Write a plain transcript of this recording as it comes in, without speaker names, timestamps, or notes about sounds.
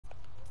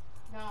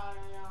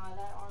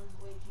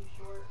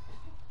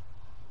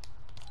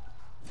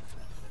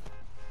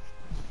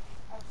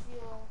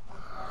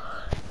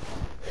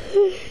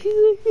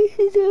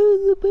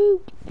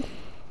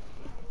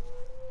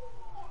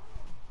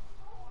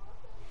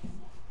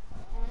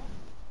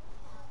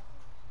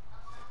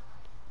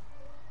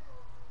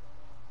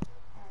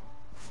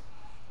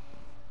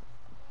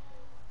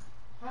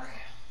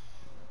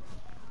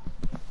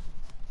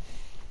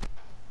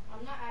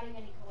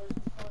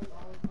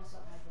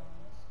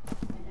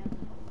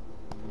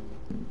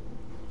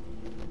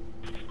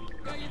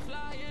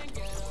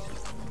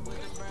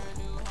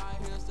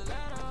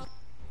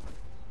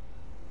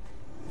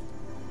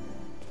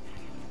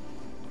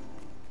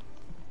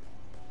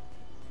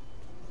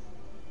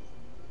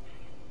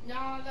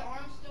Nah, the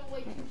arm's still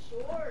way too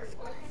short.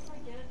 Why can't I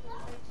get it the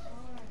right size?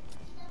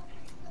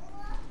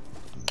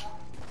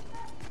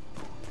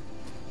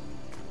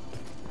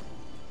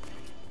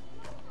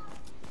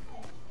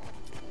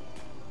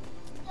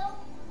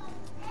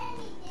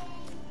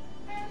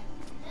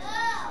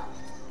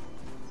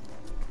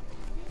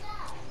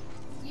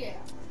 Yeah.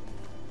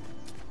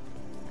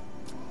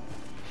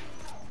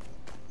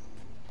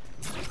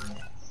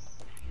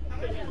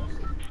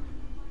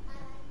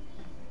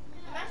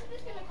 I'm actually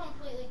just gonna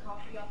completely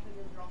copy off of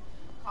your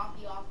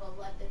copy off of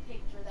like the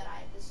picture that I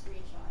have, the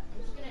screenshot.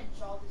 I'm just gonna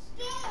draw this.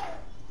 That's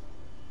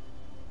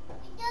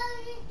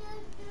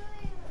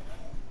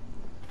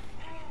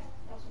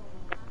what I'm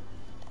gonna do.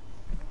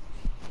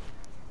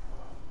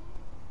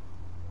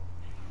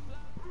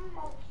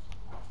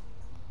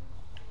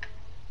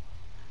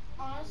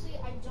 Honestly,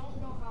 I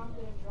don't know how I'm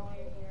gonna draw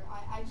your hair.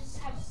 I just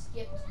have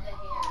skipped the hair.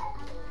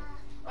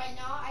 Right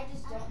now, I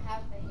just don't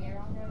have the hair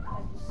on there because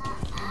I just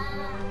skipped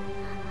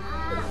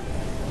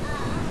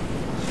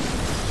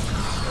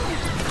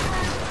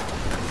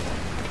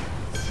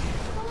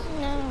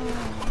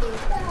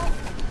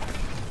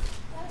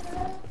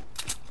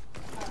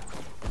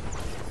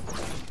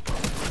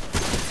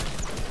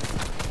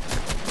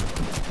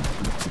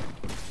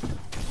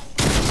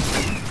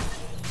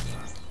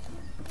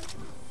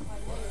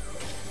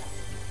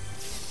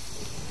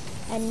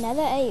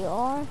Another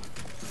AR,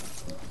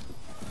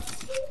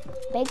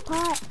 big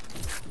pot,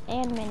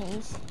 and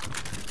minis.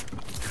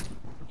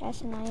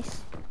 That's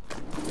nice.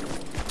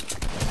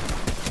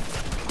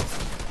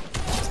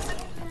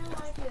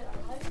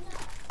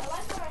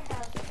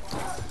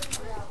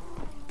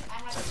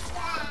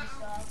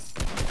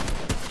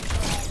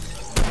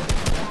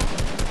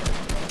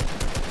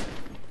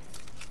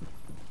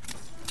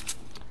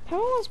 That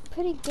one was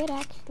pretty good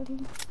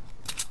actually.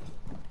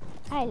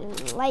 I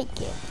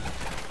like it.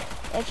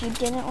 If you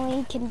couldn't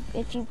only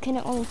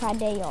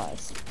find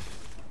ARs.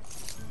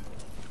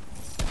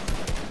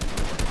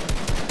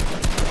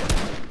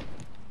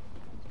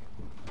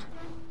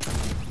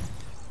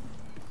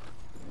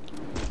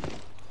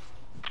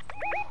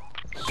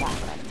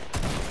 Shotgun.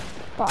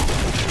 Bot.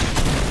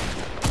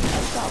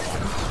 Assault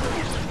rifle.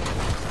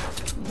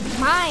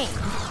 Mine.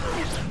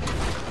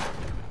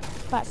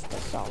 Bust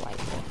assault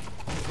rifle.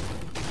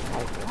 I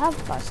love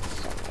bust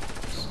assault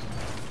rifles.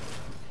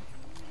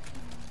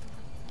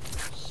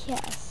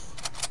 Yes.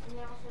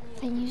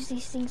 I use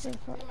these things in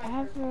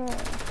forever.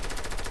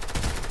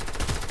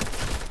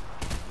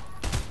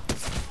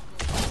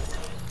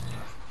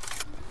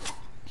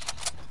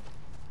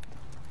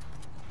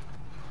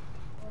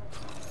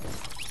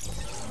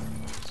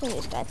 So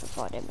this guy for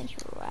 4 damage.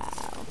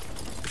 Wow.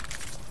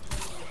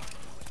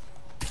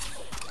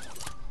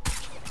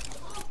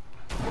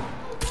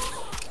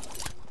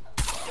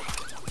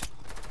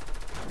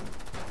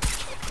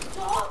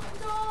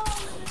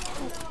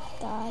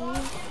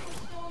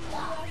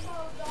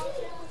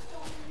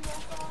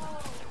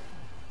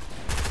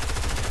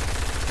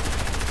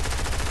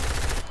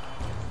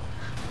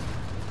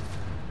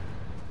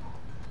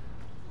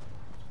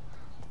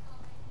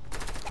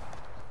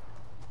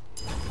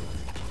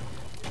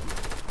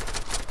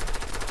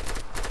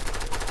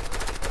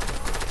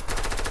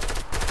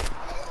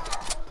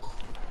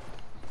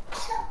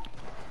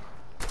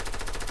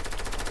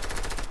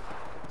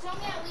 Tell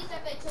me at least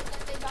that they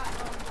got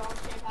dog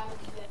shit out of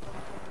the vehicle.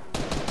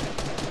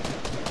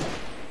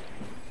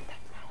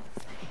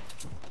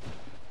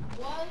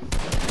 Was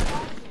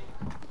dog shit.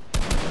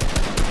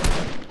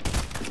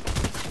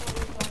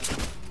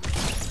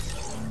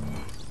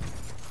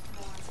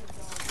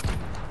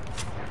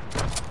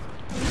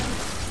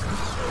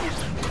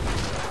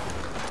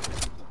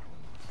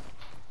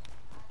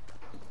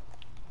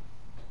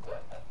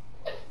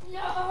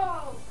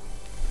 No!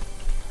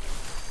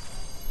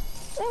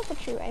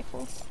 Infantry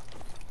rifle.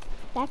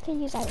 That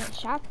could use as a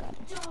shotgun.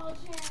 Dog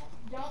shit.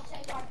 Don't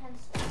take our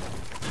pencil.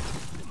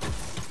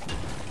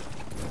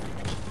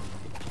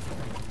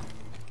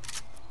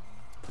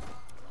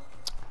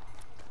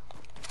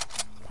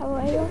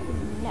 Color AR?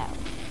 No.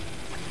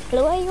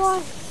 Blue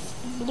AR?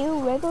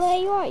 Blue regular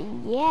AR?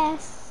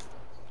 Yes.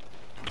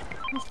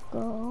 Let's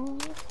go.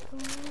 Let's go.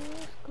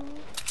 Let's go.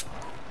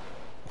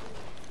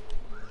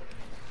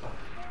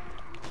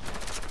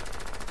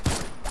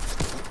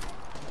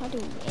 What do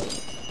we need?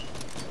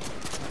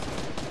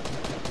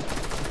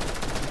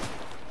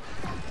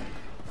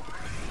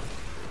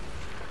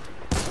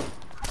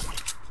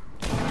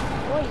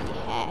 What do you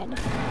had?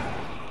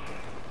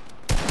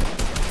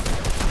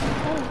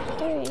 Oh,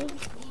 three.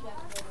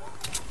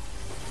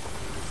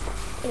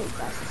 Ooh,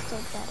 that's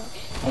still better.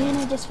 And then I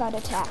just found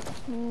attack.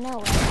 No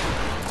way.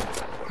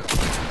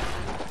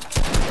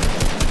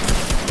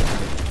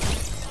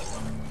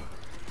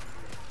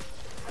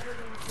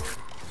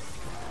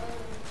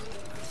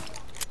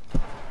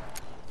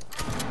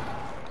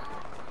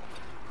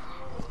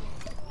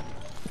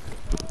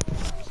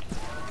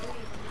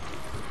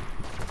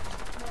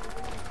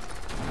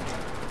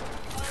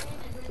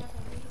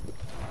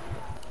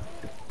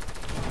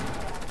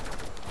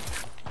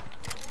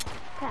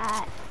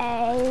 Got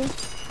a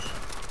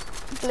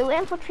blue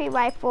infantry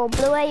rifle,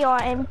 blue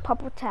AR, and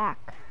purple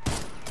tack.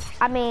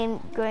 I mean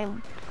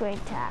green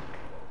tack.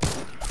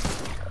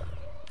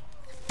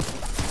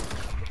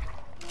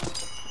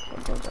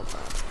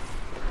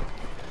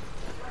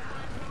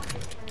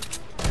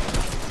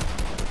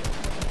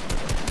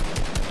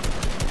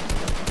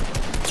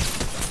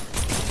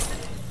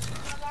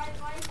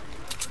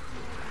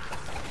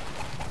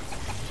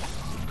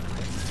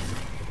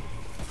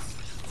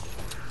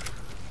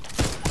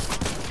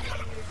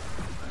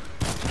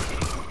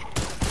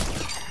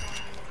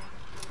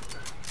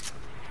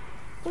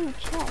 Ooh,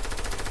 chest.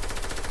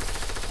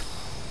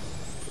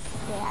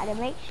 They had a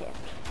makeshift.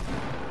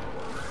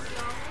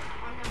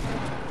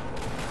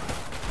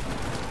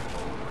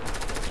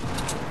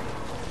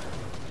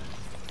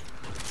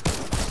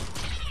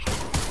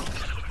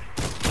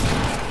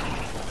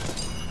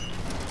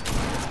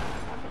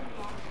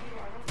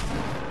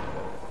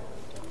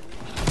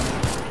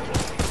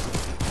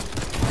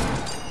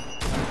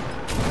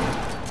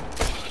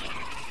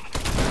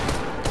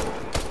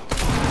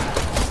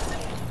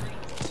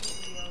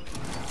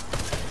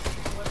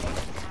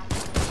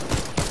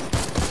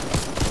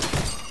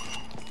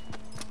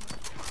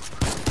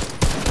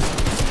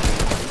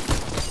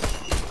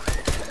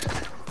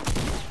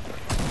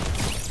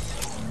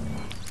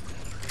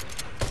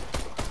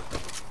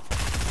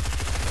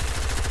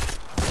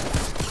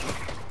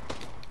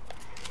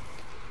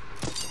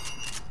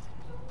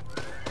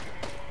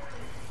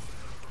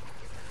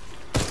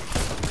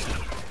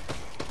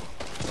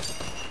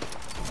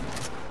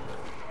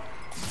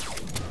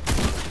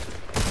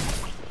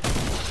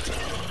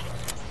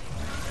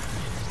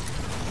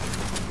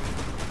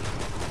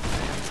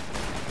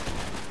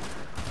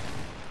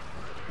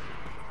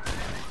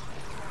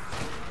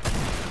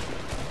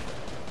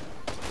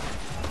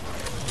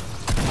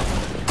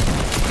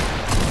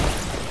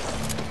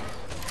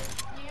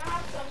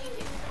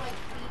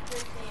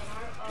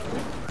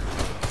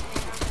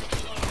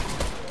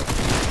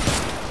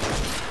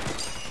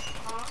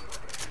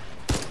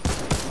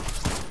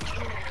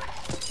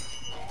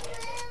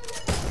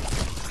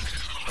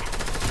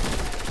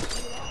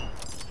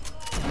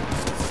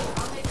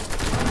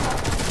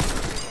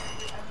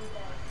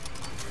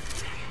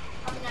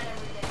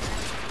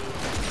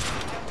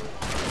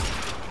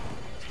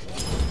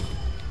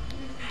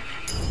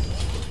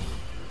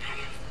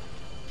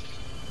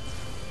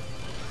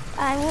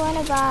 I'm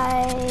gonna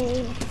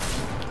buy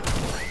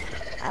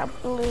a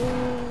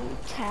blue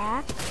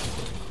tack.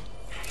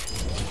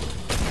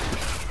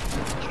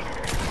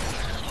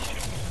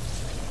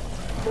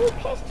 2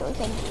 pistols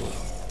and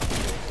these.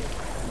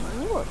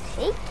 We will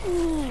take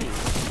these.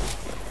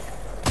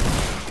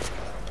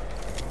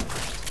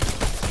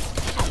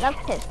 I love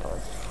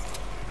pistols.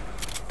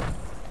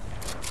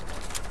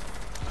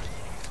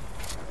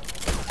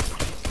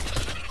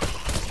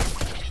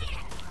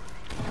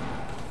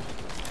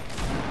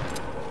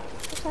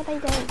 That's what I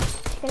did.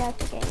 Check it out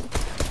the game.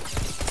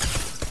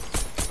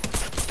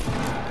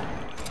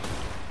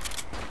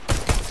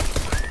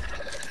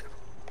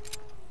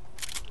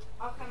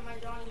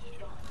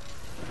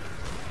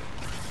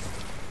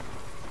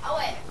 Oh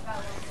wait, I forgot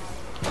one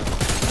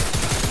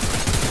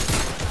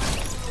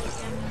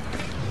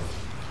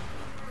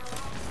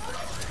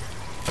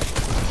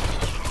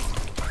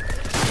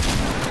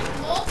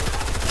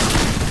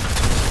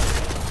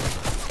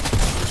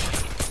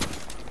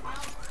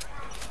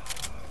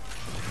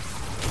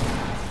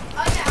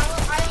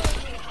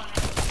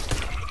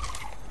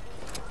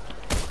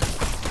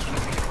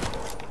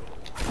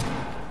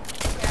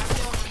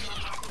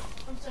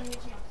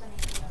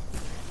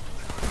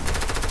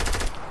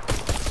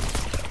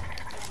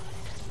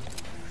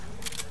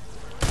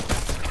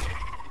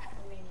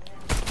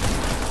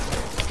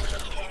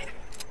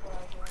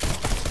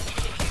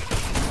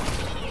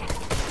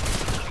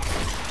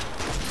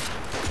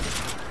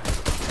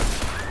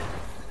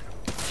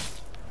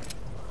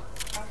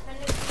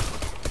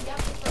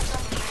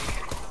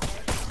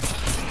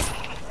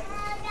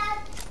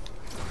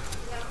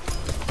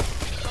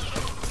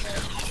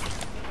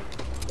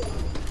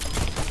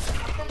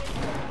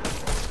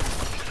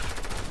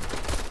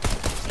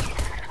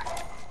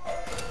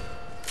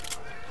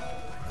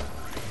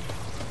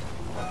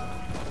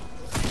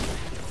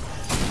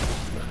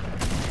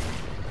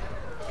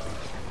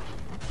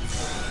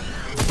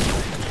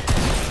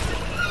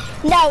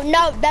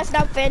No, that's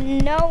not fair.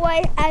 No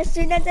way. As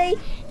soon as I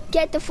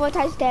get the 4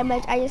 times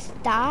damage, I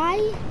just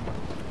die.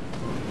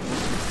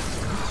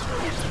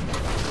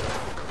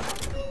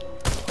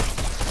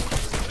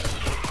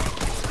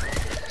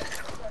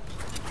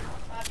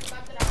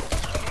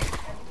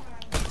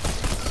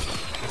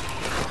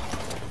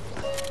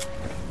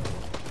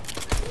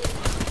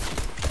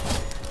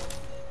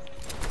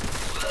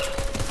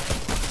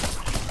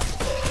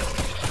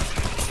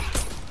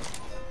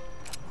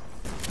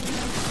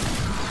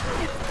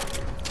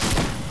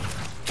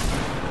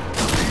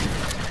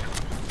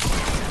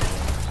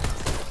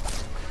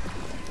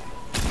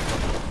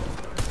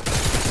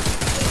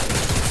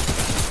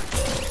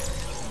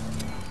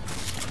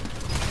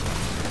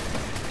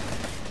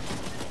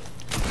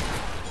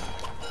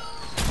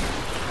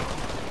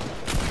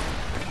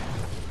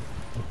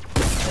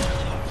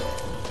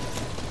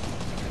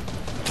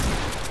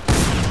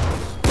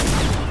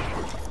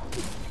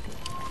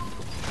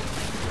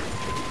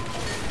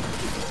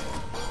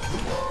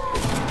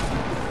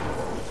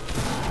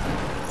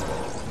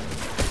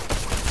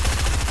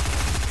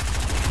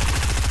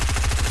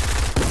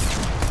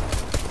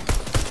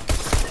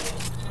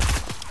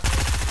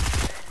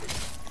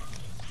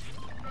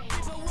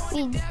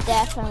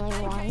 definitely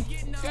won.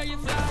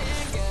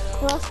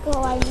 Let's go,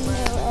 I knew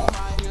it.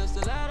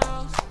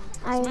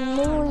 I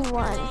knew we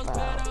won, bro.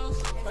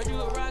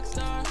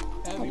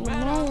 Have you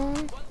met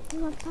her?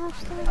 I'm a pop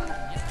star.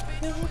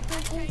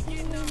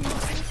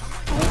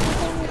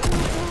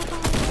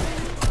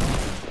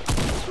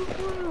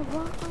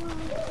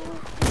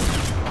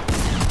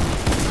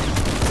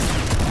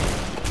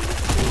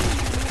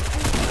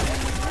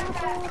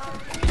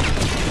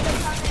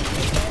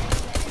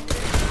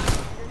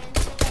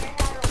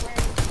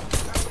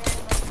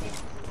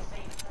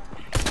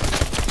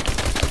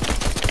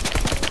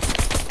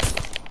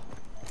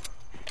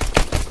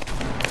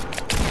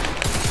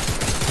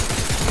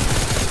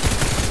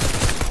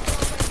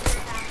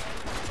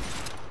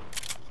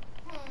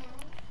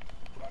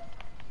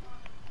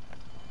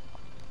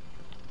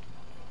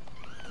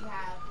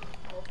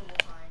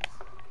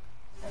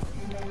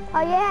 Oh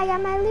yeah, I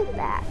got my loot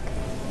back.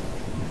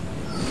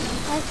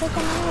 I took a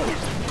loot.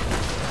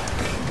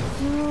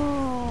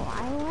 No,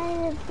 I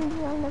wanted to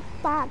be on the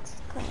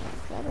box claim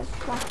for the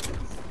boxes.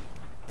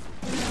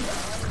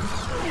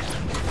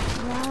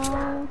 No.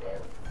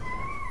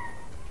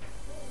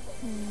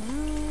 No.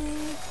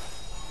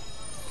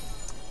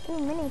 2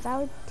 minutes I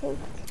would take.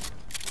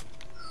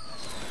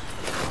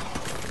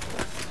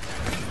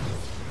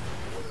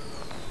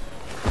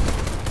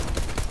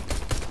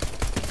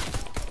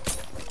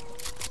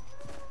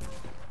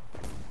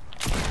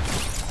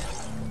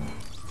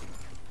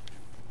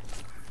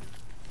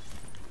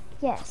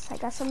 Yes, I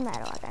got some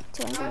metal. I got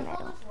 200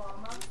 metal.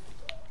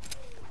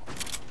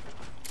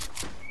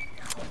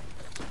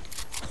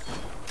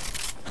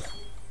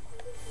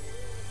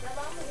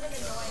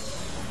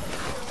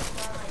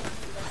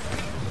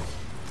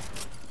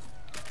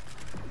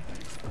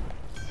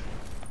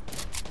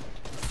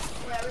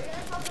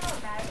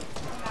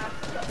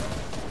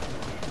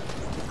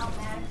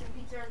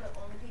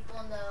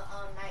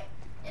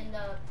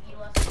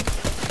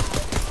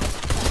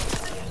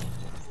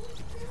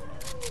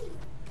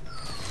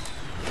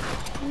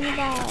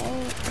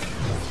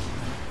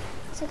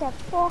 So I got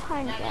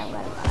 400 I'm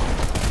gonna buy.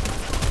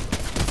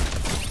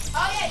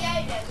 Oh yeah.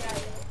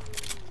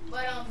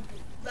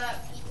 But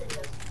Pizza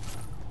does.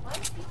 Why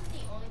is Pizza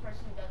the only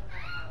person who doesn't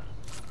have a house?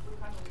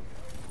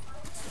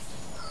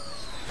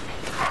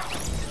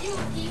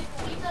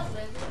 Pizza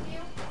lives with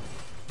you?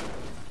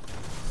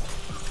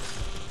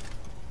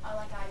 Oh,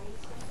 like I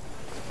used to.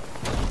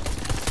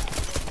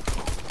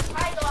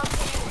 Hi, dog.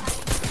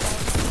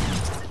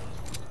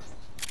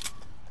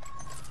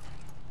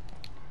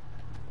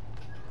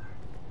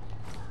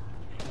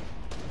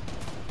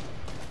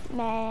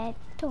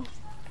 Metal.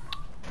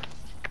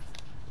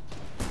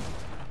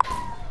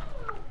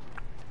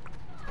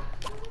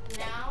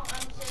 Now,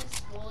 since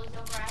school is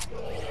over, I have to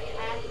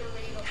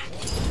read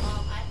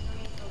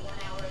for 1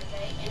 hour a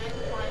day, and I'm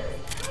fine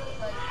with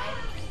that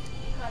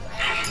because I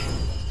feel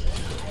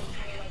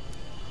like.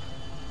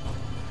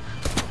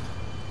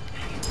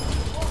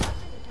 Well, it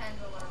actually depends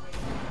on what I'm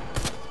reading.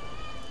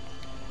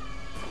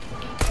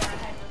 Future, I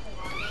had nothing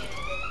on me,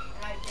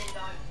 and I did it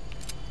on.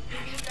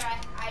 Future,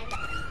 I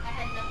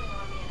had nothing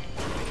on me, and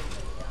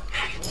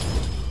I did it.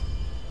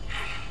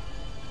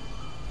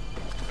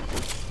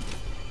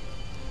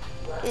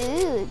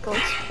 Ooh, it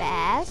goes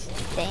fast.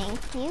 Thank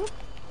you.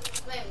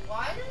 Wait,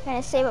 why does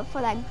Gotta save up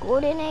for that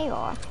golden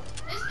AR.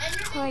 this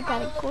Enderman Oh, I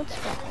got a kinda gold looks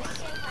staff.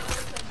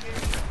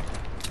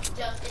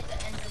 just it's an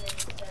Enderman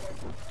instead of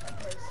a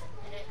person,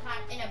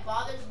 and it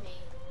bothers me,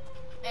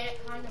 and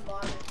it kind of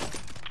bothers me.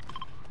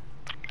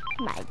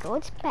 My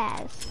gold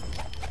pass.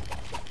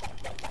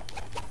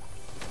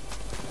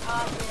 I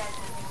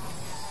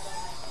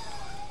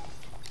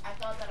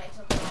thought that I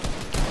took it off.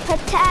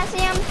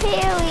 Potassium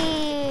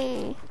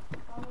Peely.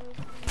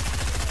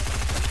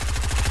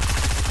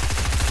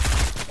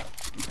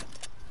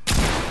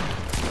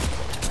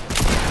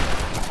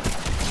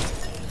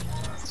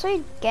 That's what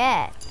you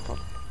get for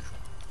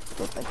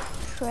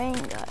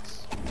betraying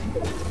us.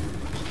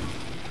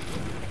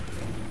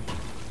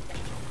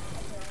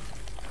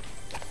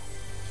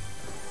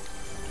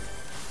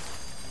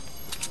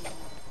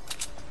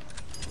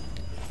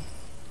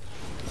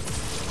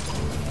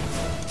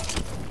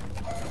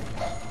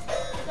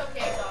 It's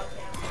okay, dog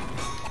jam.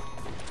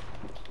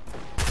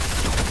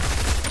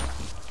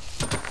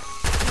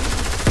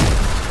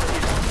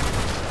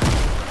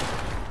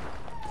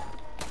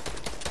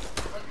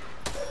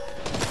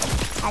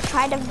 I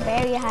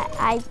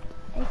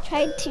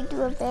tried to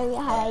do a very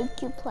high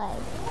IQ play,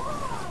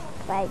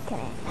 but I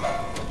couldn't.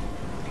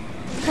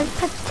 Because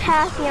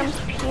Potassium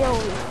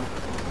Peely.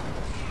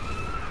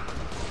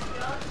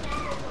 Dog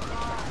jam is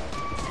alive.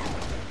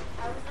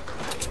 I was just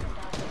thinking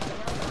about it.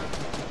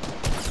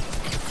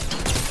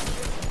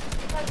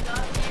 Because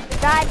dog jam is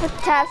Die,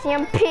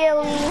 Potassium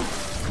Peely.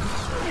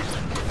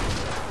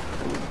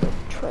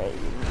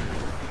 Trade.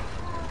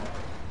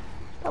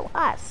 Oh,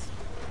 us.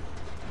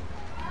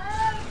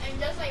 and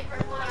just like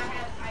purple, I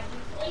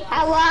used a lot.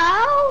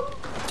 Hello?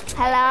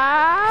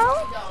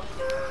 Hello? Two dogs.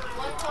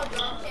 One called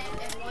dog jam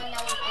and one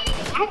that was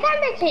I got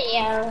a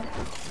video.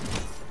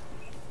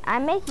 I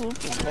make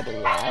YouTube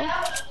video.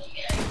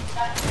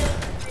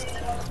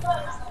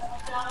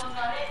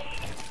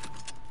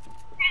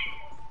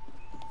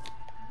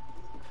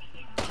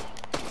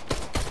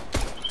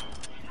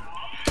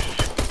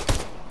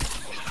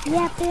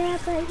 Yeah, but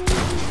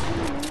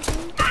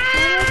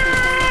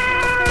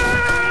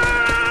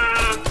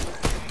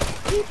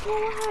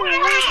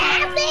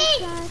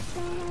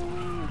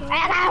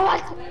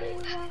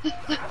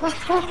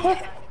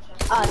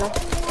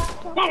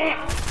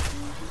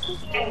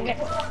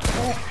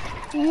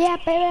yeah,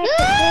 baby.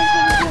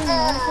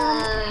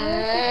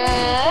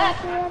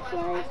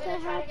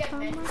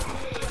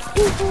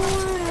 People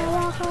wanna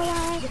walk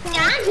around. Just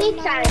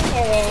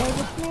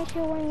make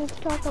sure when you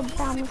talk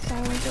about me,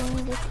 saying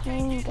this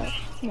thing goes.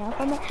 No,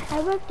 come on.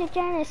 I work the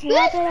Janice,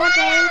 not that I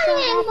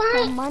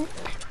come on.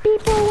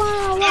 People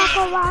wanna walk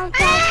around.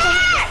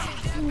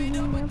 You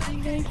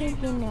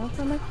know,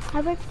 come on. I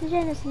work the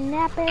Janice,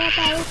 not that I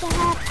come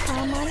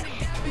on.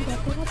 I work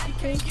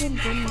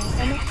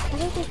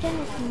the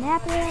Janice, not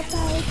that I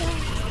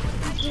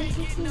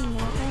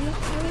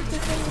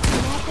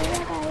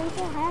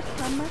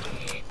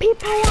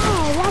people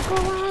are walk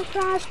around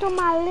fast to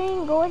my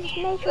lingo. Just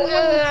make sure when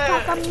you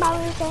talk about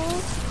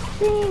anything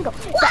single.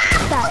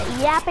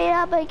 Yap it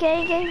up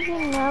again, you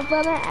know,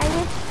 but I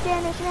just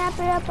gonna snap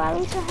it up. At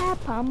least I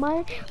have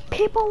money.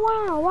 People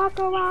wanna walk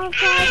around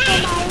fast to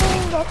my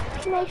lingo.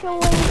 Just make sure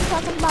when you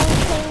talk about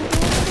anything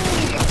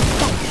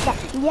single.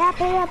 Yap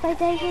it up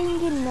again,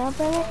 you know,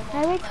 but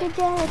I just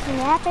gonna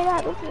snap it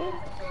up again.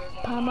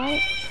 Money.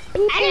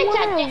 People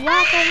wanna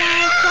walk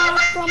around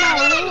fast to my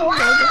lingo.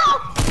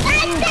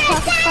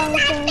 Talk about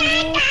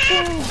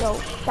single.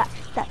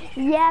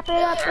 Yap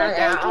it up like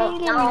I can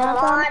get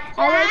enough on. I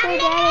like to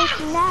get it,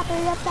 snap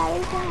it up, I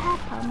like to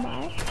have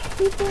money.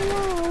 People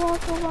wanna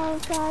walk around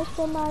fast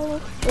to my lingo.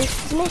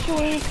 It's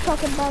literally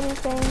talking about the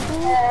same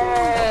thing.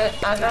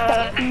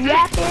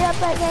 Yap it up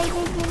like I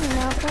can get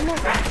enough on it.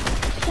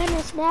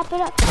 Gonna snap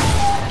it up.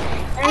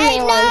 Hey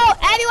no,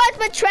 everyone's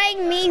betraying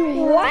me.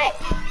 What?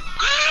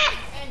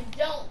 And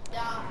don't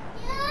die.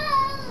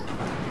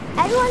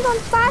 Everyone's on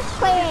fast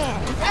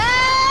plan.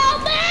 Oh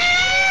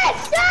man!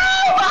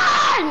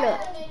 Someone!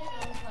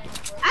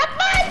 I'm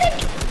on the...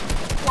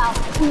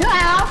 No.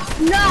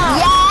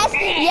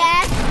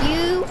 Yes,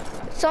 you.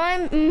 Son.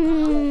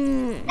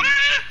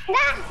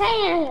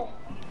 Nothing.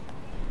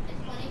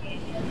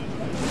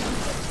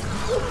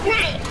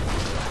 Nice.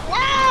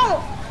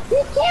 No!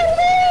 You killed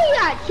me!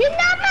 You're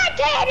not my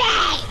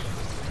daddy!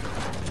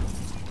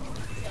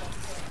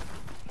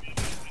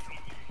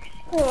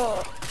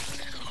 Oh.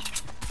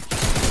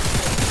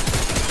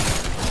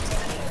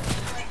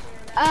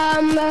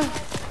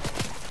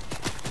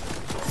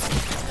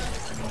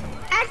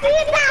 I see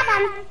it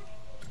happen.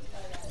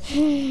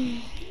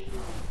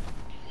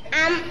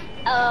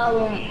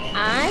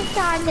 I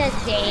saw the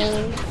thing.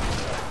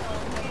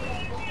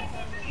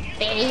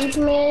 Save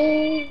me.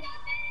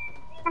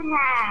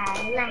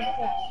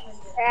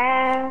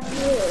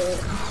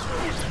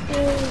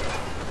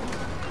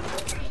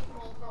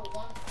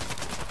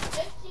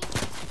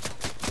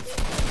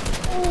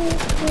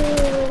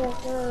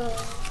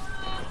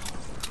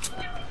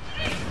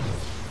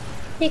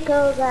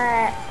 Because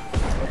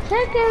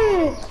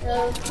second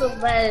so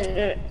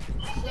bad.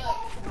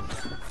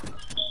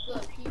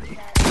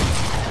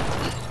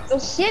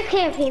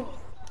 Second people.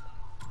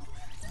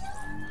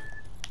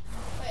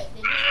 Wait,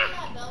 did you hear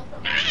that bell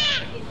from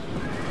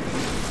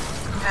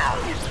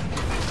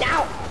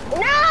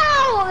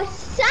No!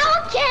 So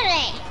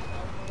kidding!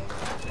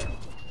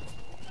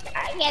 I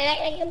get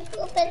like a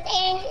stupid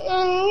thing.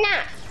 No.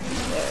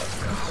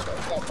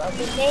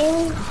 Stupid thing.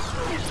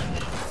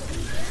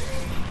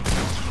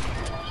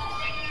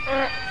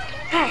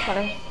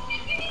 Sorry.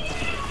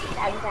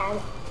 That's bad.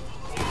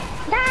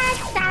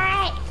 That's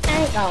right. There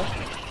you go.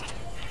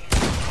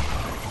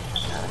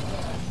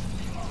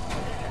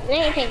 Let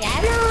me take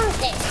that.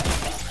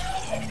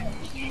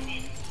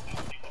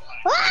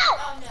 Whoa!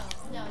 Oh,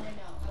 no.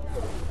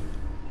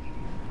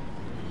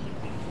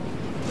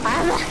 I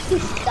lost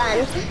this gun.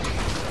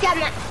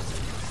 Come on.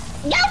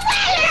 No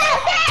way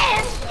out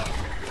there!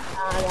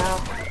 Oh no.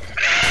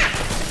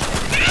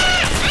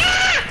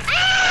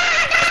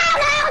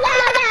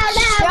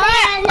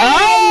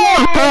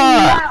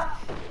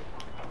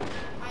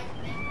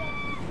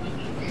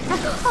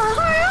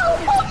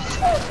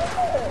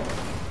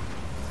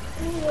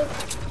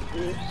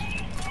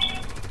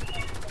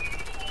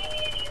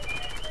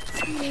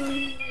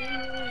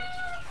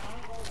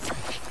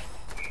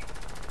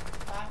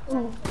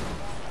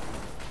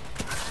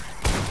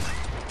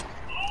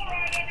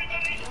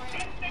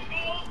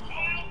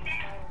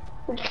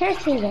 We can't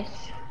see this.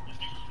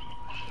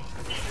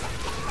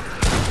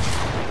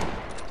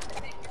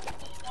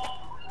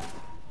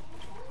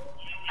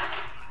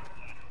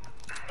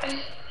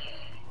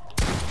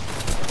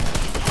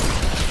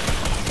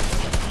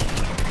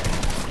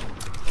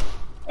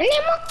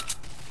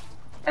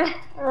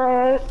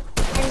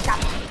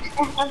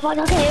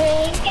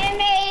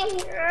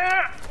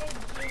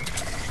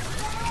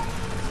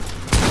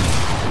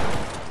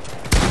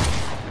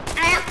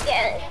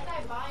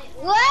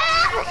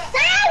 What?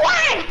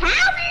 one!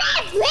 How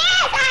many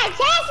players are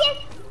chasing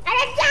at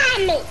a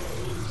time?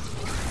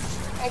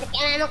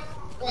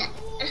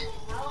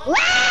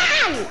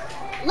 Run!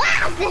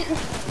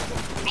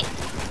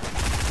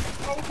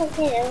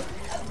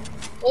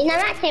 Đi nó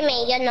bắt thêm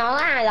mày cho nó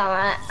à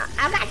rồi.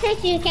 Bắt thấy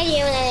cái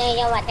diêu này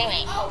cho bà thêm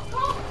mày.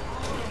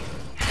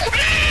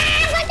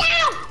 Con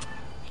tao!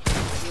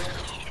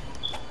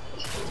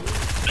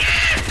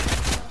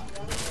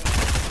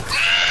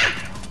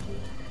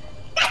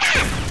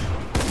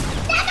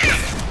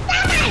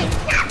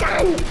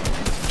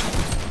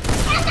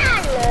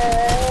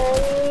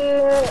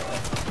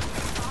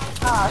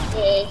 Oh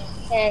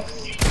Jesus!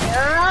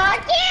 Oh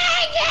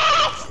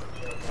Jesus!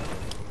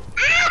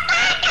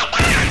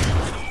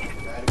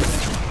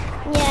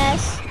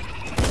 Yes.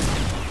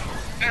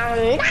 Oh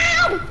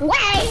no!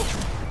 Wait!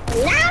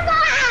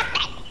 Never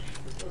happen!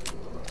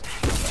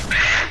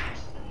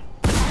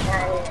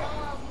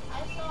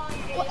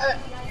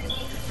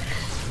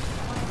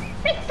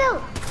 Pistol!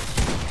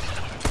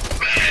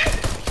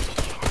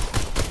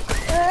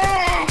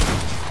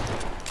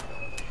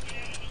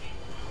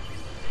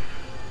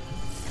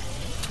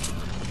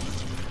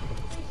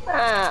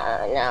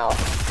 Oh no.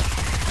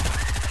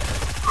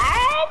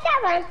 Alright,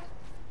 come on.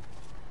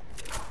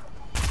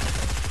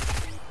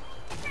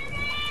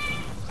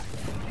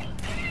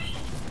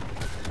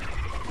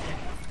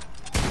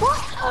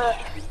 What?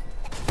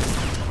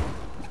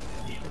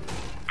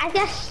 I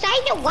just say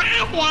the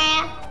word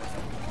there.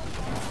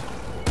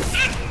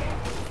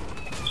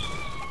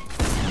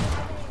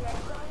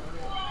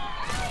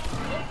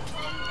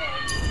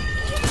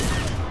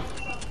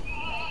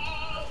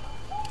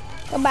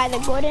 Go buy the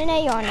golden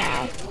AR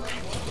now.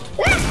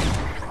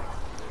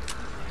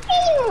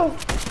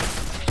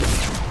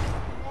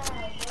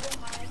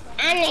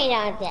 I need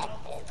all that.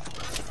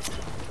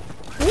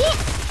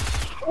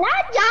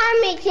 Not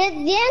Jeremy, just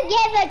didn't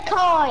get a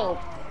coin.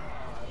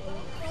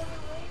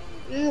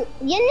 You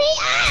need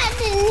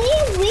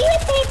real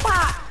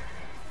paper.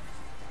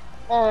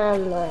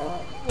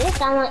 This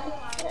someone,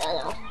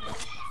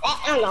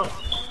 I don't know.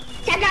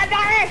 Shut up,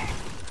 Dennis.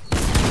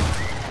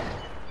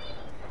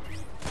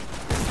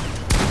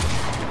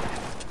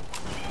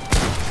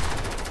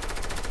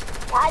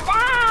 I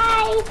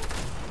die.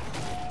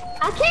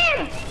 I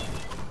can't.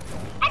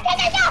 I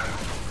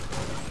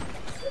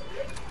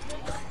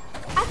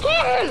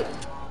can't.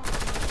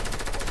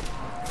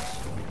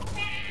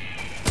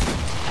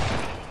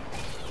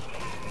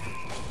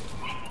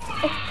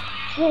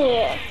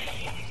 Here.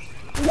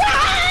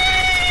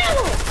 Wow!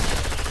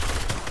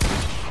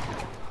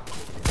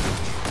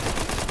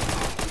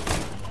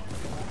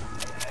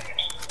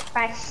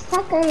 By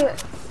stuck in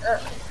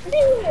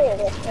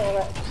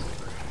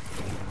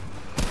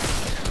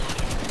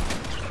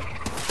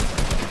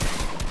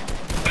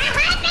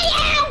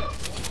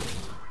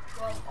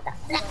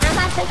I'm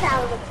about to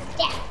tell you.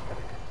 Yeah.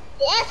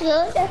 That's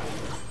good.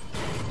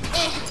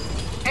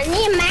 I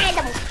need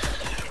madam.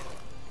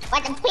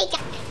 What the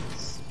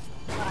pickaxe?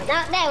 Oh,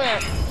 not that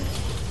one.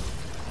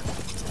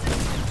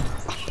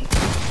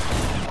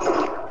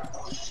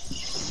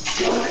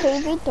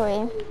 KV3.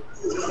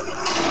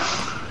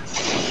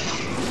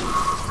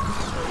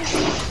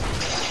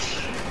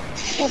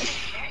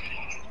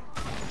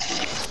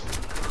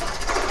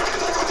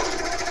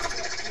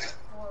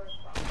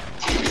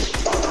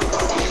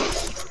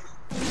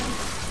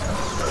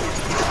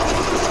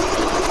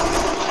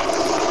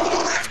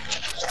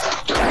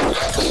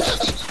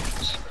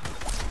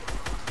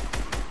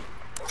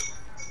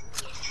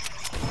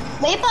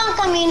 Mấy con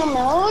camino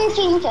mới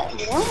chim chạy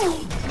nữa.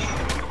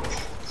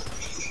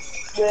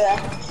 Được.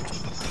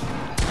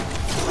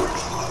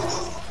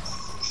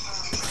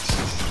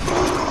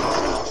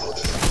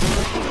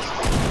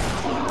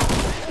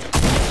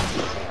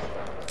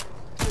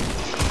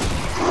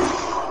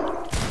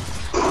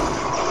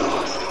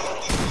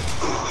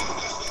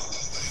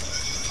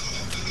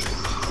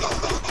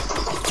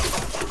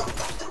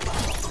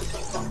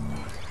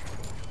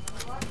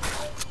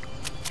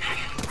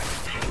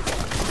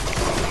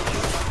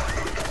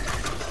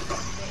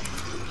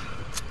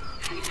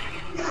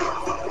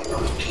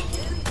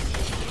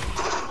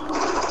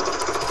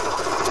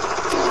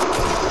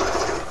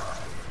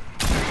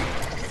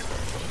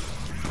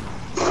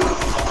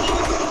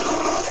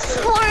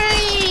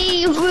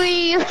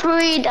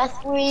 Free, that's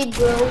free,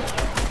 bro.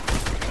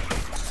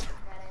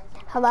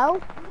 Hello?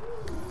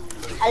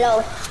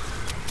 Hello.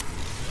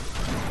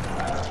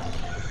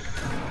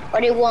 What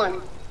do you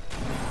want?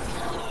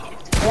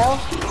 Hello?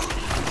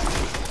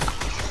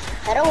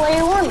 Hello, what do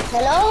you want?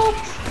 Hello?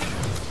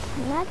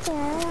 Nothing,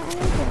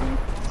 anything.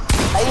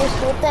 Are you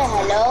stupid?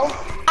 Hello?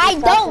 I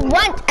don't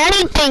want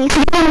anything.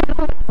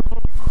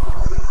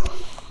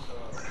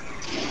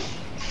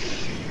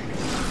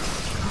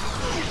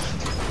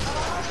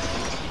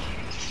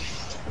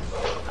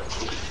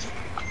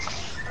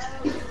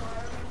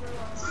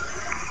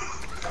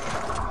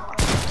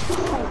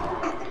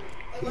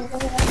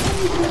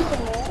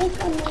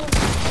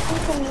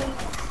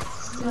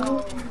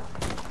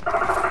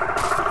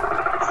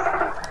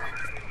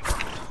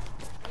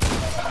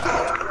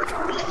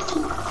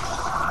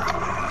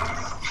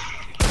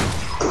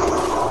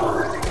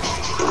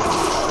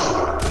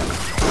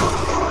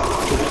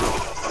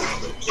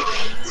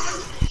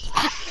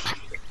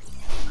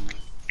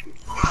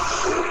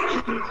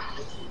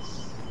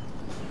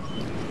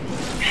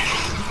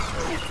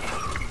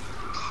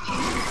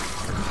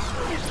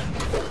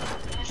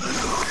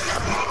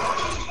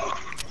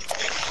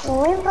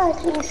 Muy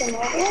poquísimo,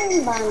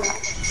 bien vano.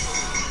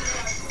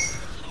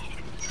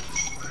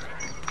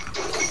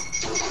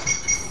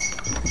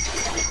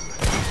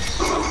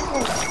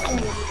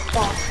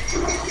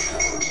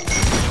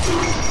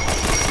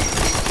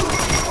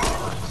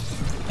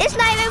 It's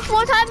not even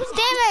 4 times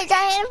damage. I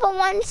hit him for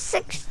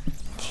 116.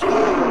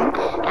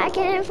 I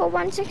can hit him for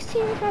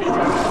 116 times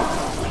damage.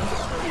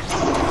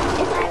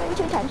 It's not even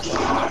 2 times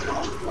damage.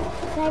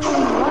 It's not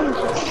even 1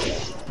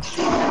 times.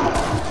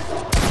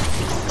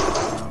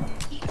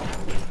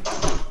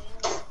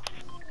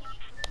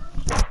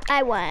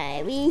 I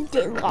won. We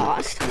did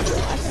lost. We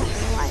lost.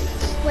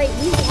 Wait,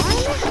 we won?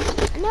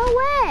 No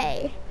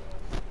way.